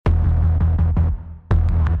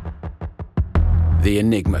The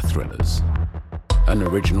Enigma Thrillers, an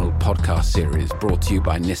original podcast series brought to you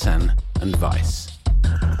by Nissan and Vice.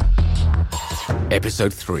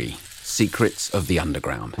 Episode 3, Secrets of the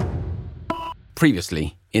Underground.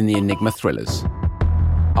 Previously in The Enigma Thrillers.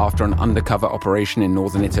 After an undercover operation in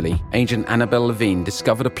northern Italy, Agent Annabelle Levine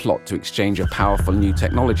discovered a plot to exchange a powerful new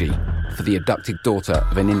technology for the abducted daughter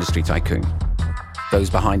of an industry tycoon.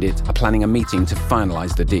 Those behind it are planning a meeting to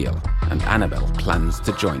finalize the deal, and Annabelle plans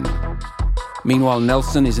to join them. Meanwhile,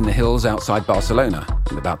 Nelson is in the hills outside Barcelona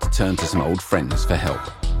and about to turn to some old friends for help.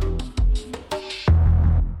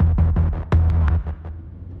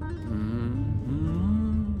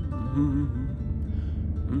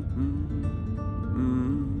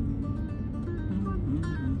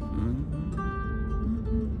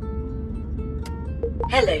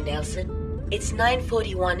 Hello, Nelson. It's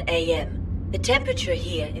 9:41 a.m. The temperature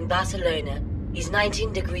here in Barcelona is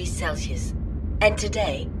 19 degrees Celsius. And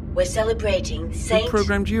today, we're celebrating Saint... Who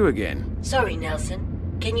programmed you again? Sorry,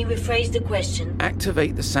 Nelson. Can you rephrase the question?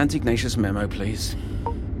 Activate the St. Ignatius memo, please.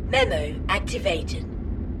 Memo activated.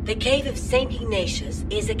 The Cave of St. Ignatius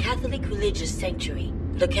is a Catholic religious sanctuary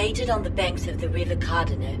located on the banks of the River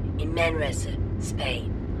Cardano in Manresa,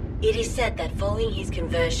 Spain. It is said that following his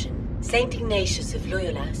conversion, St. Ignatius of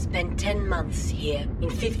Loyola spent 10 months here in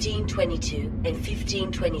 1522 and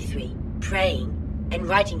 1523, praying and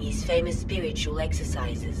writing his famous spiritual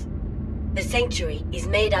exercises. The sanctuary is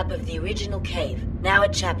made up of the original cave, now a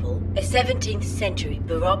chapel, a 17th century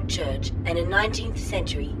Baroque church, and a 19th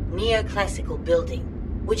century neoclassical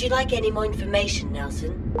building. Would you like any more information,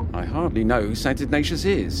 Nelson? I hardly know who St. Ignatius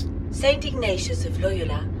is. St. Ignatius of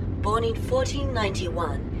Loyola, born in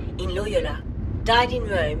 1491 in Loyola, died in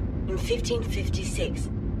Rome in 1556,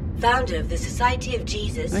 founder of the Society of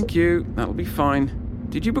Jesus. Thank you, that'll be fine.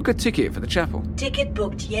 Did you book a ticket for the chapel? Ticket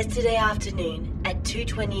booked yesterday afternoon at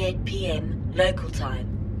 2:28 p.m. local time.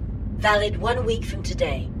 Valid 1 week from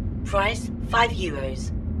today. Price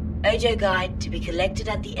 €5. Audio guide to be collected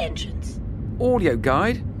at the entrance. Audio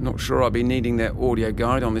guide? Not sure I'll be needing their audio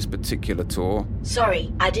guide on this particular tour.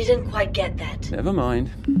 Sorry, I didn't quite get that. Never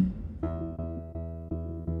mind.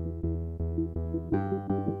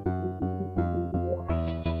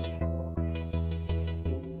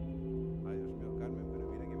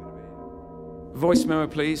 Voice memo,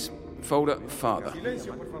 please. Folder father.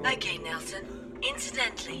 Okay, Nelson.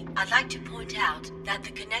 Incidentally, I'd like to point out that the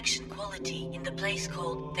connection quality in the place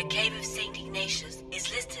called the Cave of St. Ignatius is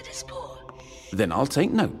listed as poor. Then I'll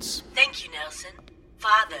take notes. Thank you, Nelson.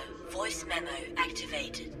 Father, voice memo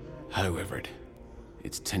activated. Hello, Everett.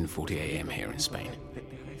 It's 10:40 a.m. here in Spain.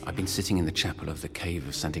 I've been sitting in the chapel of the Cave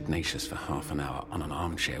of St. Ignatius for half an hour on an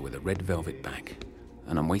armchair with a red velvet back,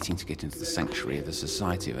 and I'm waiting to get into the sanctuary of the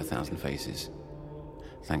Society of a Thousand Faces.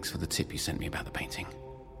 Thanks for the tip you sent me about the painting.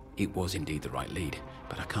 It was indeed the right lead,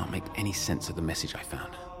 but I can't make any sense of the message I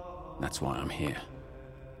found. That's why I'm here.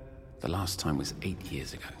 The last time was 8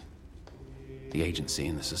 years ago. The agency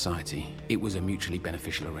and the society, it was a mutually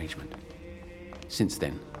beneficial arrangement. Since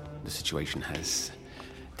then, the situation has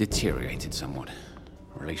deteriorated somewhat.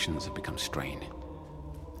 Relations have become strained.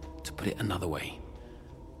 To put it another way,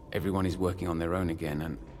 everyone is working on their own again,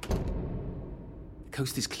 and the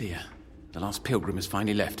coast is clear. The last pilgrim has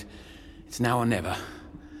finally left. It's now or never.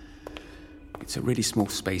 It's a really small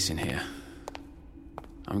space in here.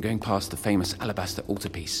 I'm going past the famous alabaster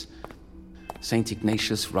altarpiece. St.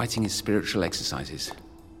 Ignatius writing his spiritual exercises.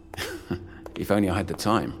 If only I had the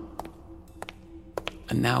time.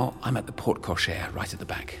 And now I'm at the porte cochere right at the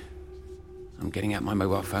back. I'm getting out my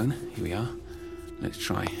mobile phone. Here we are. Let's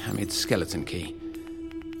try Hamid's skeleton key.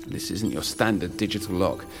 This isn't your standard digital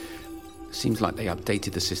lock. Seems like they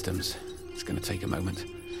updated the systems. It's going to take a moment.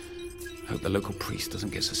 Hope the local priest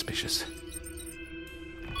doesn't get suspicious.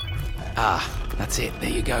 Ah, that's it. There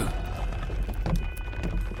you go.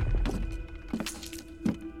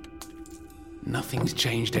 Nothing's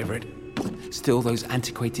changed, Everett. Still those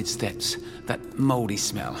antiquated steps, that mouldy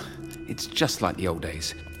smell. It's just like the old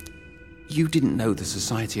days. You didn't know the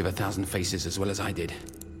Society of a Thousand Faces as well as I did.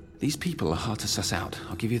 These people are hard to suss out,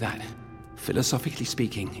 I'll give you that. Philosophically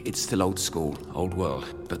speaking, it's still old school, old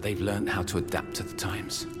world, but they've learned how to adapt to the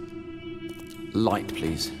times. Light,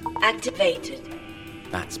 please. Activated.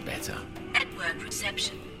 That's better. Network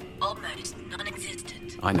reception. Almost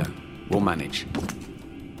non-existent. I know. We'll manage.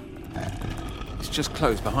 It's just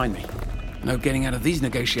closed behind me. No getting out of these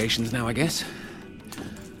negotiations now, I guess.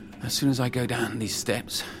 As soon as I go down these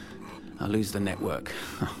steps, I'll lose the network.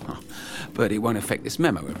 But it won't affect this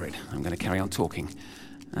memo, Everett. I'm going to carry on talking.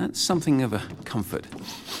 That's something of a comfort.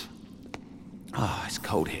 Ah, it's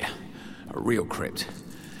cold here. A real crypt.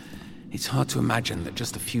 It's hard to imagine that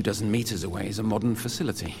just a few dozen meters away is a modern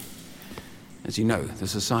facility. As you know, the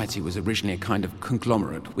Society was originally a kind of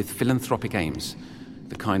conglomerate with philanthropic aims,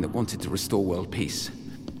 the kind that wanted to restore world peace.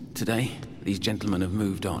 Today, these gentlemen have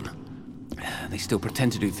moved on. They still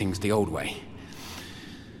pretend to do things the old way.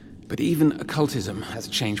 But even occultism has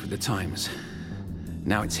changed with the times.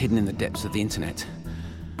 Now it's hidden in the depths of the internet.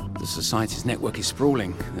 The Society's network is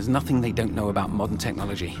sprawling. There's nothing they don't know about modern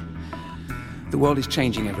technology. The world is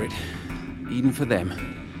changing, Everett. Even for them.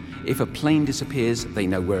 If a plane disappears, they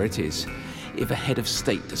know where it is. If a head of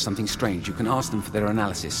state does something strange, you can ask them for their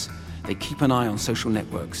analysis. They keep an eye on social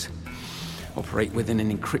networks. Operate within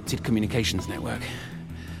an encrypted communications network.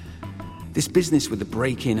 This business with the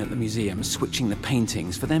break-in at the museum, switching the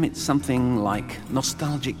paintings, for them it's something like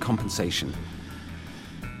nostalgic compensation.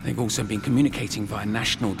 They've also been communicating via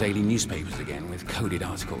national daily newspapers again with coded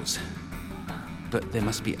articles. But there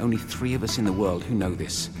must be only 3 of us in the world who know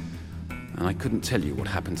this. And I couldn't tell you what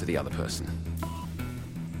happened to the other person.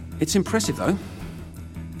 It's impressive, though.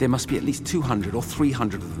 There must be at least 200 or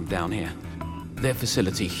 300 of them down here. Their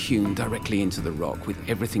facility hewn directly into the rock with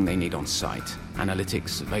everything they need on site. Analytics,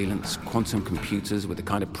 surveillance, quantum computers with the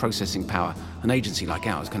kind of processing power an agency like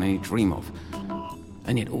ours can only dream of.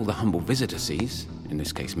 And yet all the humble visitor sees, in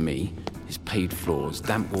this case me, is paved floors,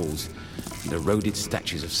 damp walls, and eroded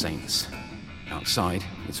statues of saints. Outside,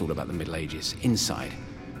 it's all about the Middle Ages. Inside,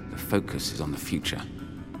 the focus is on the future.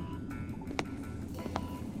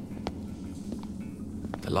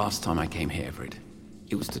 The last time I came here, Everett,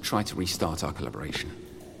 it was to try to restart our collaboration.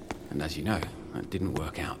 And as you know, that didn't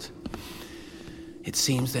work out. It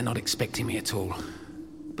seems they're not expecting me at all.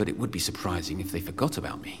 But it would be surprising if they forgot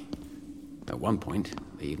about me. At one point,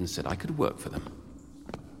 they even said I could work for them.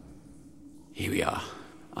 Here we are.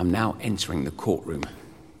 I'm now entering the courtroom.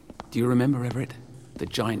 Do you remember, Everett? The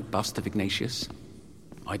giant bust of Ignatius?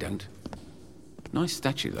 I don't. Nice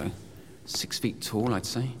statue, though. 6 feet tall, I'd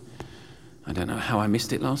say. I don't know how I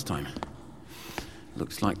missed it last time.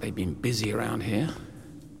 Looks like they've been busy around here.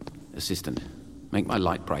 Assistant, make my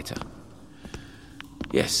light brighter.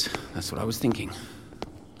 Yes, that's what I was thinking.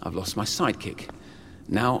 I've lost my sidekick.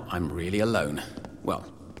 Now I'm really alone. Well,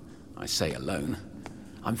 I say alone.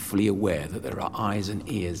 I'm fully aware that there are eyes and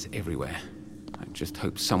ears everywhere. I just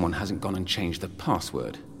hope someone hasn't gone and changed the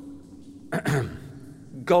password.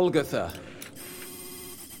 Golgotha.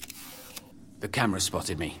 The camera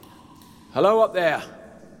spotted me. Hello up there.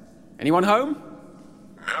 Anyone home?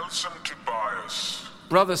 Nelson Tobias.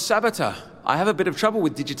 Brother Sabater, I have a bit of trouble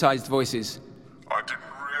with digitized voices. I didn't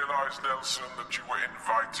realize, Nelson, that you were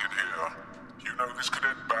invited here. You know this could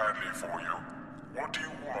end badly for you. What do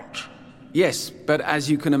you want? Yes, but as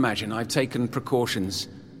you can imagine, I've taken precautions.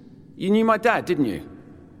 You knew my dad, didn't you?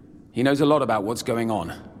 He knows a lot about what's going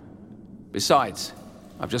on. Besides,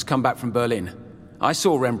 I've just come back from Berlin. I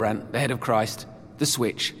saw Rembrandt, the head of Christ, the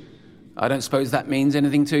switch. I don't suppose that means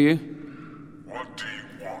anything to you? What do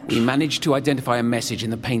you want? We managed to identify a message in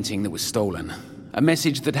the painting that was stolen. A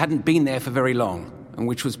message that hadn't been there for very long, and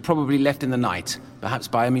which was probably left in the night, perhaps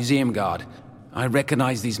by a museum guard. I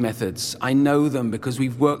recognize these methods. I know them because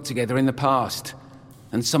we've worked together in the past.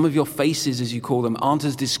 And some of your faces, as you call them, aren't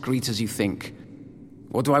as discreet as you think.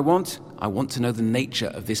 What do I want? I want to know the nature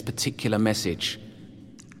of this particular message.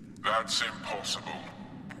 That's impossible.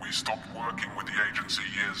 We stopped working with the agency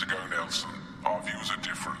years ago, Nelson. Our views are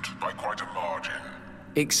different by quite a margin.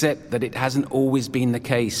 Except that it hasn't always been the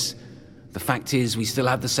case. The fact is, we still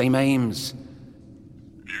have the same aims.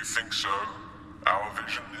 You think so? Our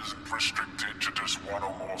vision isn't restricted to just one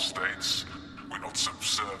or more states. We're not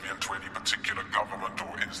subservient to any particular government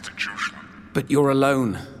or institution. But you're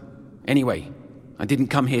alone. Anyway, I didn't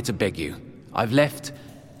come here to beg you. I've left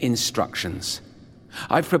instructions.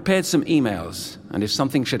 I've prepared some emails, and if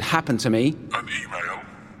something should happen to me... An email?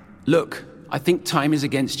 Look, I think time is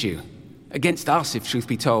against you. Against us, if truth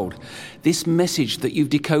be told. This message that you've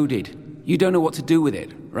decoded, you don't know what to do with it,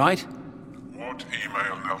 right? What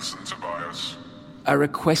email, Nelson Tobias? A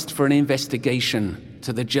request for an investigation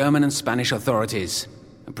to the German and Spanish authorities.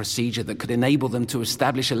 A procedure that could enable them to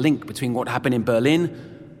establish a link between what happened in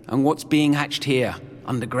Berlin and what's being hatched here,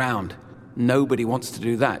 underground. Nobody wants to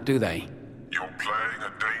do that, do they? You're playing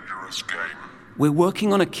a dangerous game. We're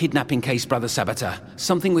working on a kidnapping case, Brother Sabater.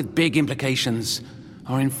 Something with big implications.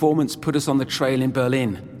 Our informants put us on the trail in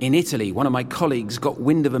Berlin. In Italy, one of my colleagues got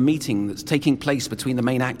wind of a meeting that's taking place between the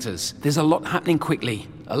main actors. There's a lot happening quickly.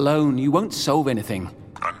 Alone, you won't solve anything.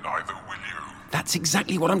 And neither will you. That's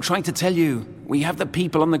exactly what I'm trying to tell you. We have the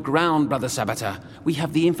people on the ground, Brother Sabater. We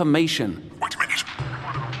have the information. Wait a minute.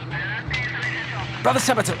 Brother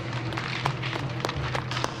Sabater!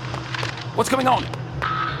 What's going on?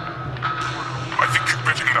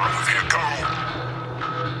 better get out of here.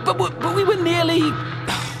 Go! But we were nearly...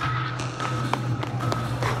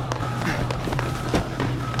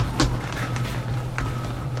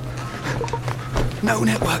 No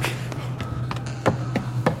network.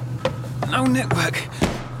 No network.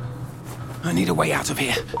 I need a way out of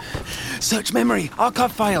here. Search memory,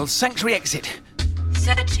 archive files, sanctuary exit.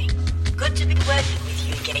 Searching. Good to be working with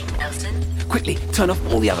you again, Nelson. Quickly, turn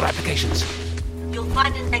off all the other applications. You'll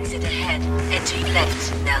find an exit ahead. Enter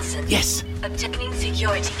left, Nelson. Yes. Obtaining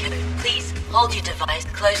security code. Please hold your device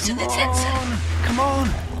close to the sensor. Come on.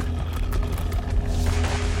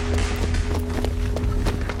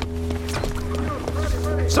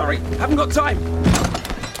 Sorry, haven't got time.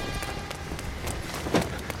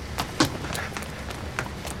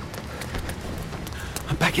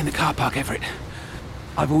 I'm back in the car park, Everett.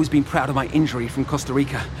 I've always been proud of my injury from Costa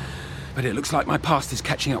Rica, but it looks like my past is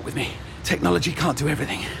catching up with me. Technology can't do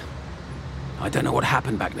everything. I don't know what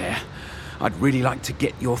happened back there. I'd really like to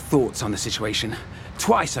get your thoughts on the situation.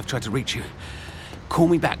 Twice I've tried to reach you. Call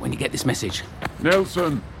me back when you get this message.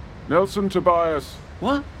 Nelson! Nelson Tobias!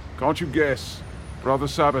 What? Can't you guess? Brother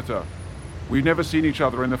Sabater. We've never seen each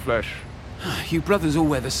other in the flesh. You brothers all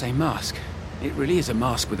wear the same mask. It really is a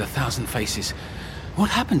mask with 1,000 faces.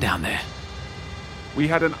 What happened down there? We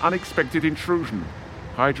had an unexpected intrusion.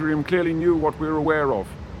 Hydrium clearly knew what we were aware of.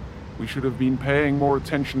 We should have been paying more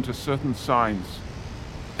attention to certain signs.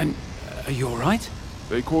 And are you all right?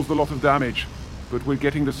 They caused a lot of damage, but we're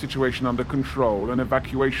getting the situation under control. An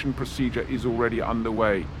evacuation procedure is already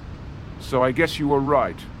underway. So I guess you were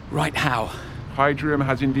right. Right how? Hydrium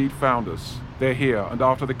has indeed found us. They're here and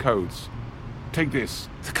after the codes. Take this.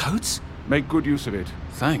 The codes? Make good use of it.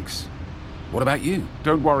 Thanks. What about you?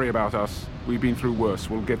 Don't worry about us. We've been through worse.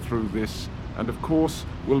 We'll get through this. And of course,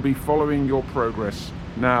 we'll be following your progress.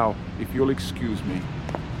 Now, if you'll excuse me.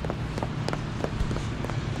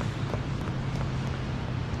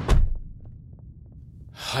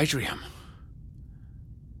 Hydrium.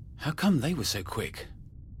 How come they were so quick?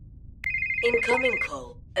 Incoming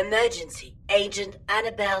call. Emergency. Agent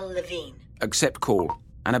Annabelle Levine. Accept call.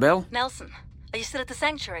 Annabelle? Nelson, are you still at the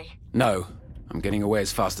sanctuary? No. I'm getting away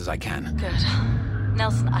as fast as I can. Good.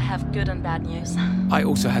 Nelson, I have good and bad news. I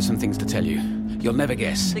also have some things to tell you. You'll never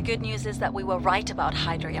guess. The good news is that we were right about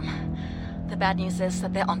Hydrium. The bad news is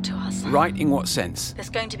that they're onto us. Right in what sense? There's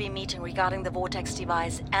going to be a meeting regarding the Vortex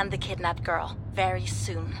device and the kidnapped girl very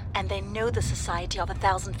soon. And they know the Society of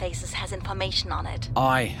 1,000 Faces has information on it.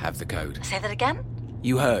 I have the code. Say that again?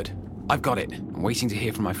 You heard. I've got it. I'm waiting to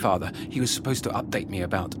hear from my father. He was supposed to update me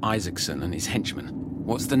about Isaacson and his henchmen.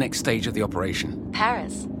 What's the next stage of the operation?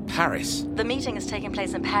 Paris. Paris? The meeting is taking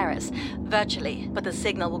place in Paris, virtually, but the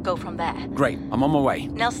signal will go from there. Great. I'm on my way.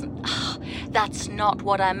 Nelson, that's not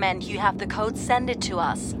what I meant. You have the code, send it to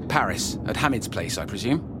us. Paris. At Hamid's place, I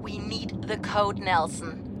presume? We need the code,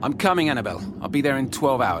 Nelson. I'm coming, Annabelle. I'll be there in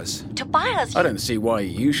 12 hours. Tobias! I don't see why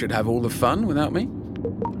you should have all the fun without me.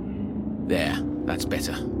 There. That's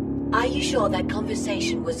better. Are you sure that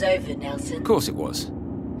conversation was over, Nelson? Of course it was.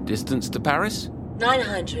 Distance to Paris?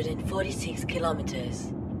 946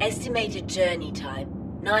 kilometers. Estimated journey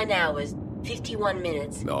time, 9 hours, 51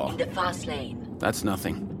 minutes in the fast lane. That's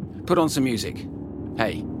nothing. Put on some music.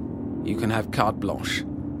 Hey, you can have carte blanche.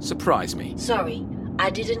 Surprise me. Sorry, I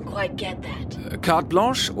didn't quite get that. A carte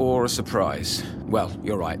blanche or a surprise? Well,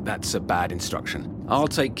 you're right, that's a bad instruction. I'll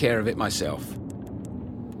take care of it myself.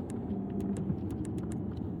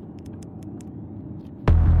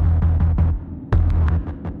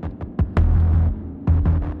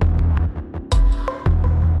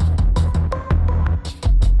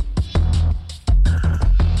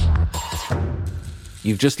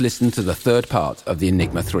 You've just listened to the third part of the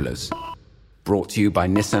Enigma Thrillers, brought to you by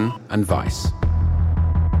Nissan and Vice.